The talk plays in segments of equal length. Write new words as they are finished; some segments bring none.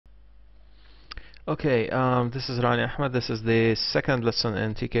Okay, this is Rani Ahmed. This is the second lesson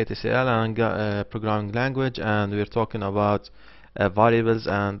in TKTCL and programming language, and we're talking about variables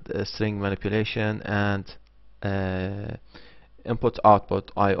and string manipulation and uh,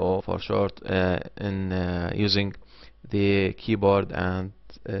 input-output I/O for short, in using the keyboard and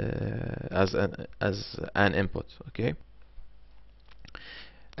as an input. Okay.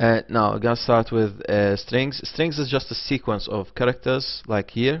 Now, I'm gonna start with strings. Strings is just a sequence of characters,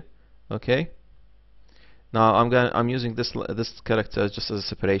 like here. Okay. Now I'm using this character just as a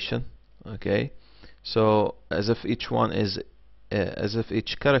separation. Okay, so as if each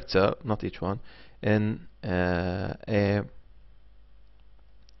character, not each one, in in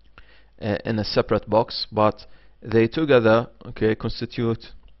a separate box, but they together, okay,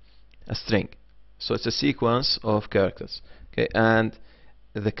 constitute a string. So it's a sequence of characters. Okay, and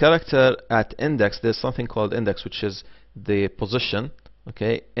the character at index, there's something called index, which is the position,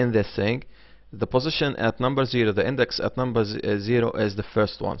 okay, in this thing. The position at number 0, the index at number 0 is the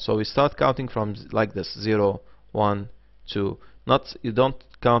first one. So we start counting from like this: 0, 1, 2. Not, you don't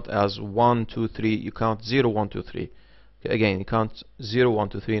count as 1, 2, 3, you count 0, 1, 2, 3. Okay, again, you count 0, 1,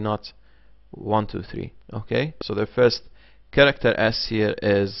 2, 3, not 1, 2, 3. Okay, so the first character S here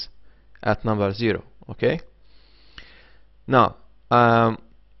is at number 0. Okay, now uh,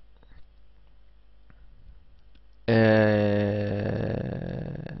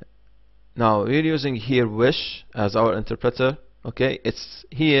 now we're using here wish as our interpreter. Okay, it's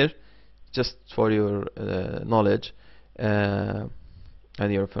here just for your knowledge and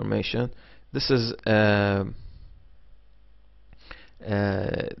your information. This is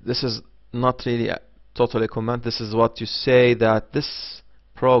not really a totally a command. This is what you say that this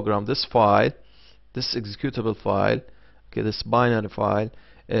program, this file, this executable file, okay, this binary file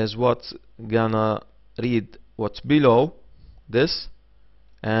is what's gonna read what's below this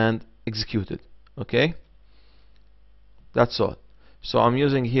and execute it. Okay, that's all. So I'm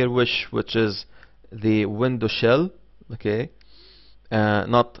using here wish, which is the window shell. Okay,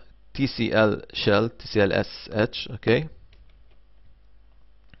 not TCL shell, TCLSH. Okay,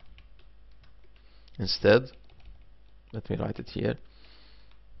 instead, let me write it here.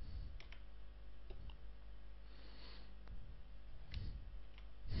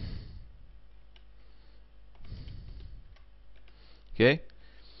 Okay,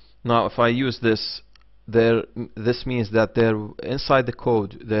 now if I use this, this means that there inside the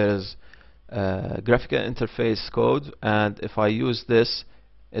code there's graphical interface code, and if I use this,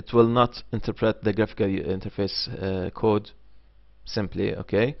 it will not interpret the graphical interface code simply.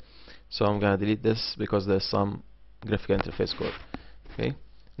 Okay, so I'm gonna delete this because there's some graphical interface code. Okay,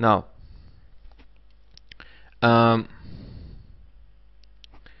 now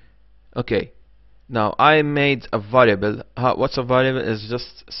okay, now I made a variable. What's a variable? Is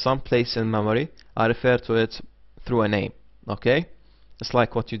just some place in memory. I refer to it through a name. Okay, it's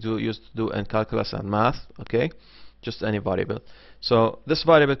like what you used to do in calculus and math. Okay, just any variable. So this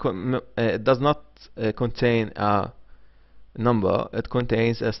variable does not contain a number. It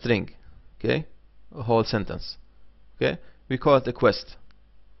contains a string. Okay, a whole sentence. Okay, we call it a quest,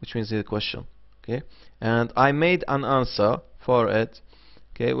 which means the question. Okay, and I made an answer for it.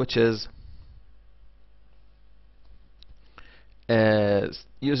 Okay, which is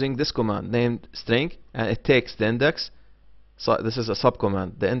using this command named string, and it takes the index. So this is a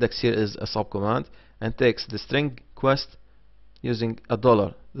subcommand. The index here is a subcommand, and takes the string quest using a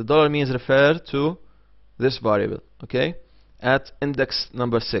dollar. The dollar means refer to this variable. Okay, at index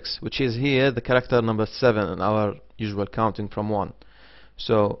number 6, which is here the character number 7 in our usual counting from 1.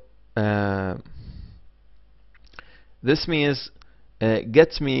 So this means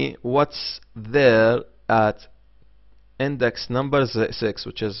get me what's there at index number 6,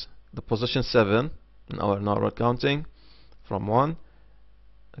 which is the position 7 in our normal counting from 1.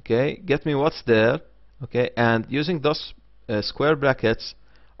 Okay, get me what's there. Okay, and using those square brackets,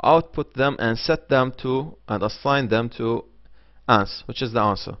 output them and set them to and assign them to ans, which is the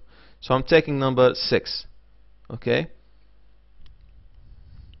answer. So I'm taking number 6. Okay,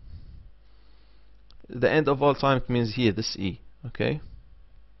 the end of all time, it means here this E. Okay,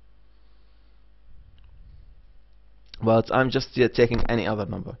 but I'm just taking any other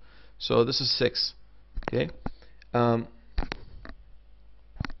number. So this is 6. Okay,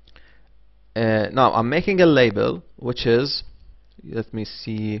 now I'm making a label, which is, let me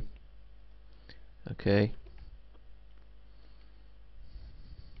see. Okay,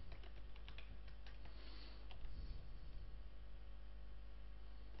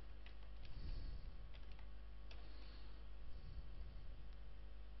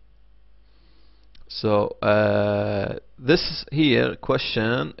 so this here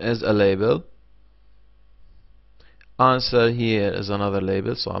question is a label. answer here is another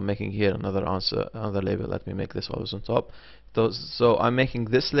label, so I'm making here another answer, another label. Let me make this always on top. So I'm making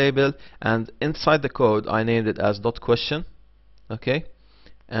this label, and inside the code I named it as dot question, okay,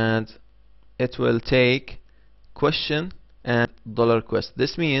 and it will take question and $quest.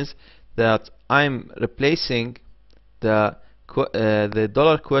 This means that I'm replacing the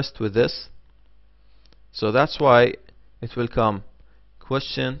 $quest with this, so that's why it will come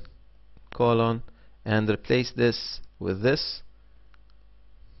question colon and replace this with this.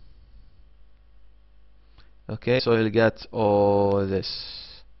 Okay, so you'll get all this.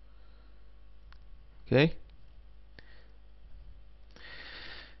 Okay,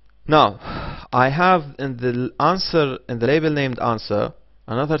 now I have in the answer, in the label named answer,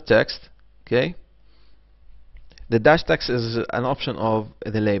 another text. Okay, the dash text is an option of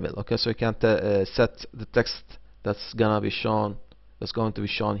the label. Okay, so you can set the text that's going to be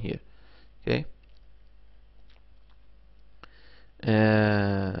shown here. Okay,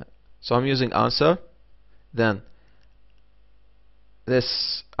 so I'm using answer, then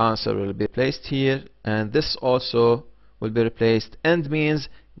this answer will be placed here, and this also will be replaced. End means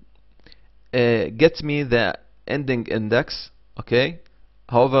get me the ending index, okay,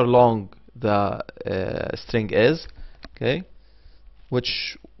 however long the string is, okay,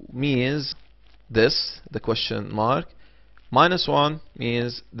 which means this, the question mark. -1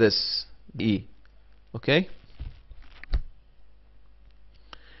 means this, E. Okay,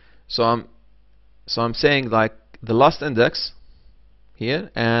 so I'm saying like the last index here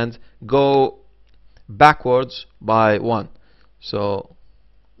and go backwards by 1, so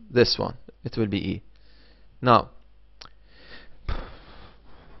this one, it will be E. Now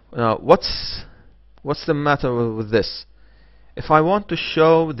what's the matter with this? If I want to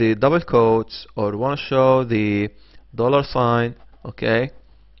show the double quotes or want to show the $sign, okay,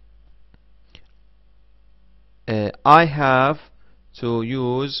 I have to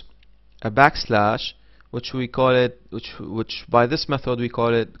use a backslash, which we call it, which by this method we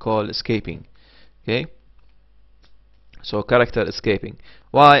call escaping. Okay, so character escaping.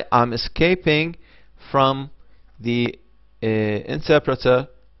 Why? I'm escaping from the interpreter.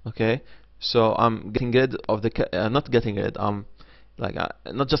 Okay, so I'm getting rid of the not getting rid. I'm like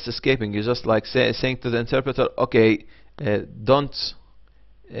not just escaping. You just like saying to the interpreter, okay, don't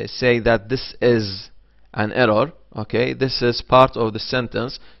say that this is an error. Okay, this is part of the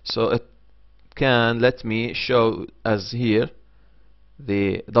sentence, so it can let me show as here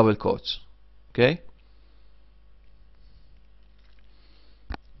the double quotes. Okay,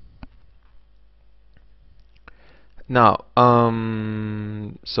 now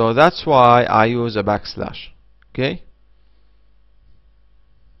so that's why I use a backslash. Okay,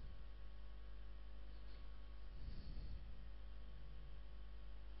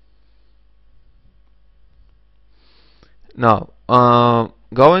 now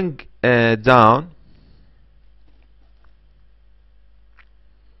going down,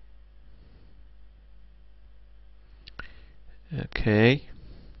 okay,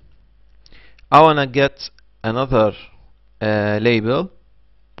 I wanna get another label,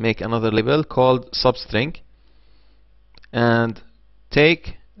 make another label called substring, and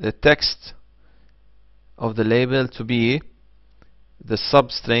take the text of the label to be the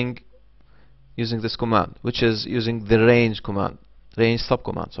substring using this command, which is using the range command, range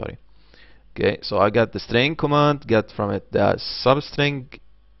subcommand, sorry. Okay, so I got the string command, get from it the substring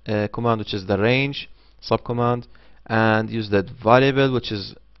command, which is the range subcommand, and use that variable, which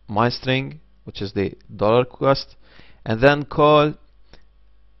is my string, which is the $quest, and then call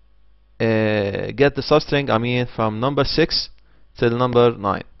get the substring, I mean from number 6 till number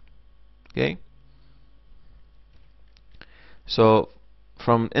 9. Okay, so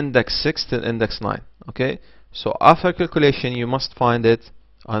from index 6 till index 9. Okay, so after calculation you must find it,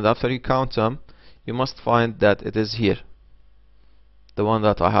 and after you count them you must find that it is here, the one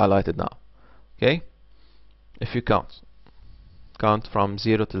that I highlighted now. Okay, if you count from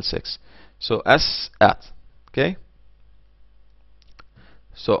 0 till 6, so s at, okay,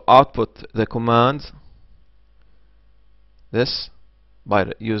 so output the command this by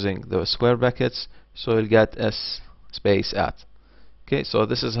using the square brackets, so you'll get s space at. Okay, so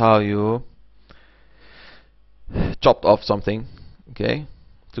this is how you chopped off something, okay,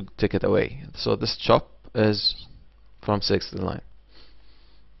 to take it away. So this chop is from 6 to 9,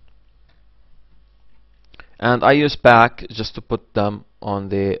 and I use back just to put them on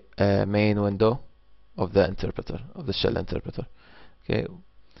the main window of the interpreter, of the shell interpreter. Okay,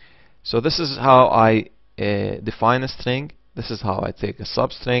 so this is how I define a string, this is how I take a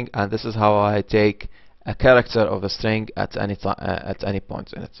substring, and this is how I take a character of a string at any time, at any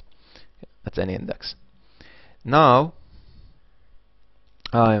point in it, at any index. Now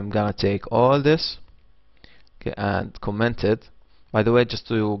I'm gonna take all this, okay, and comment it. By the way, just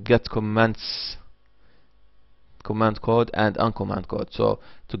to get comments, command code and uncommand code. So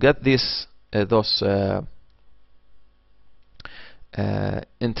to get these those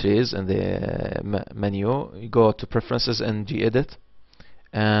entries in the menu, you go to preferences in gedit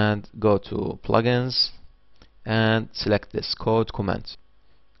and go to plugins and select this code command.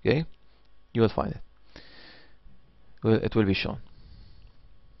 Okay, you will find it. It will be shown.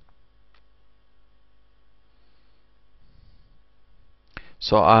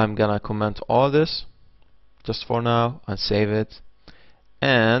 So I'm gonna comment all this just for now and save it.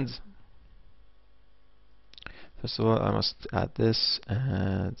 And first of all, I must add this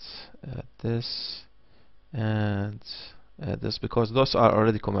and add this and add this, because those are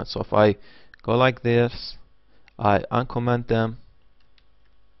already comments. So if I go like this, I uncomment them.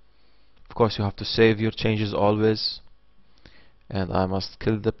 Of course, you have to save your changes always. And I must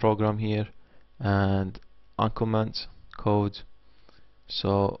kill the program here and uncomment code.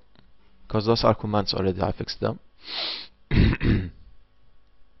 So because those are commands already, I fixed them.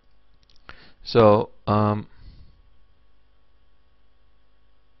 So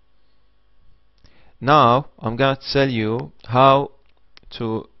now I'm gonna tell you how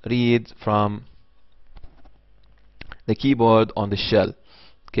to read from the keyboard on the shell.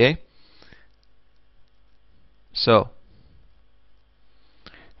 Okay, so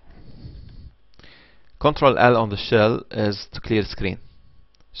Control L on the shell is to clear screen.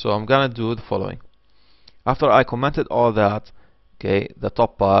 So I'm gonna do the following. After I commented all that, okay, the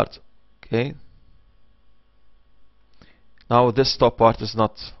top part, okay, now this top part is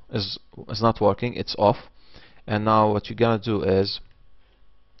not working, it's off. And now what you're gonna do is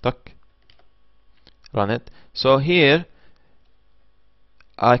run it. So here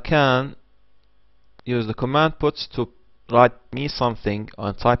I can use the command puts to write me something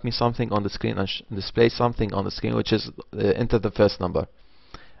and type me something on the screen and display something on the screen, which is enter the first number.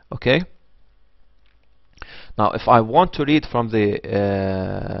 Okay, now if I want to read from the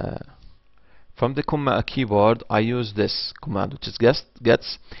keyboard, I use this command, which is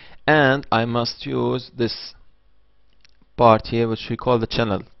gets, and I must use this part here, which we call the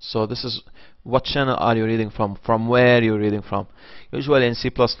channel. So this is what channel are you reading from where you're reading from. Usually in C++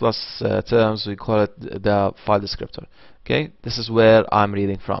 terms we call it the file descriptor. Okay, this is where I'm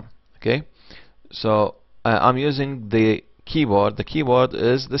reading from. Okay, so I'm using the keyboard. The keyboard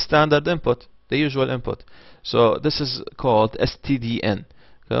is the standard input, the usual input. So this is called stdn.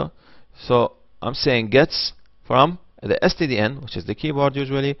 Okay? So I'm saying gets from the stdn, which is the keyboard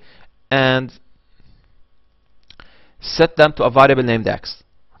usually, and set them to a variable named x.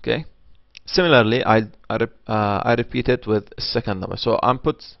 Okay. Similarly, I repeat it with a second number. So I'll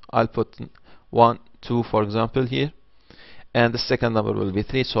put 1, 2, for example, here, and the second number will be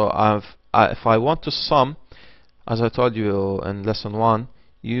 3. So if I want to sum, as I told you in lesson 1,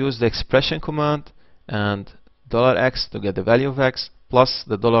 you use the expression command and $x to get the value of x plus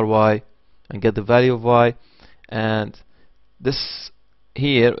the $y and get the value of y, and this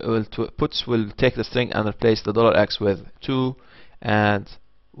here will take the string and replace the $x with 2, and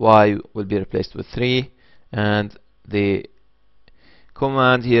y will be replaced with 3, and the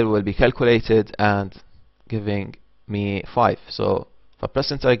command here will be calculated and giving me 5. So if I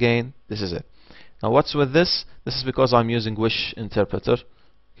press enter again, this is it. Now what's with this? This is because I'm using wish interpreter,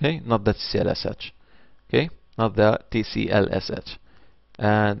 okay, not the TCLSH, okay, not the TCLSH,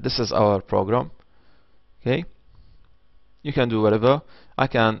 and this is our program. Okay, you can do whatever. I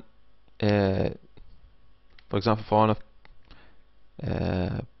can, for example, if I want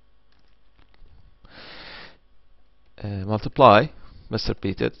to multiply, let's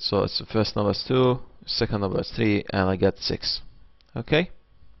repeat it. So it's the first number is 2, second number is 3, and I get 6. Okay,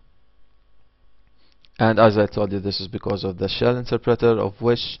 and as I told you, this is because of the shell interpreter of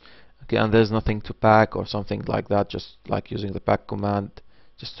wish. Okay, and there's nothing to pack or something like that, just like using the pack command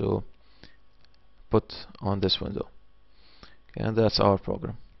just to put on this window. Okay, and that's our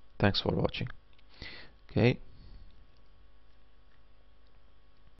program. Thanks for watching. Okay.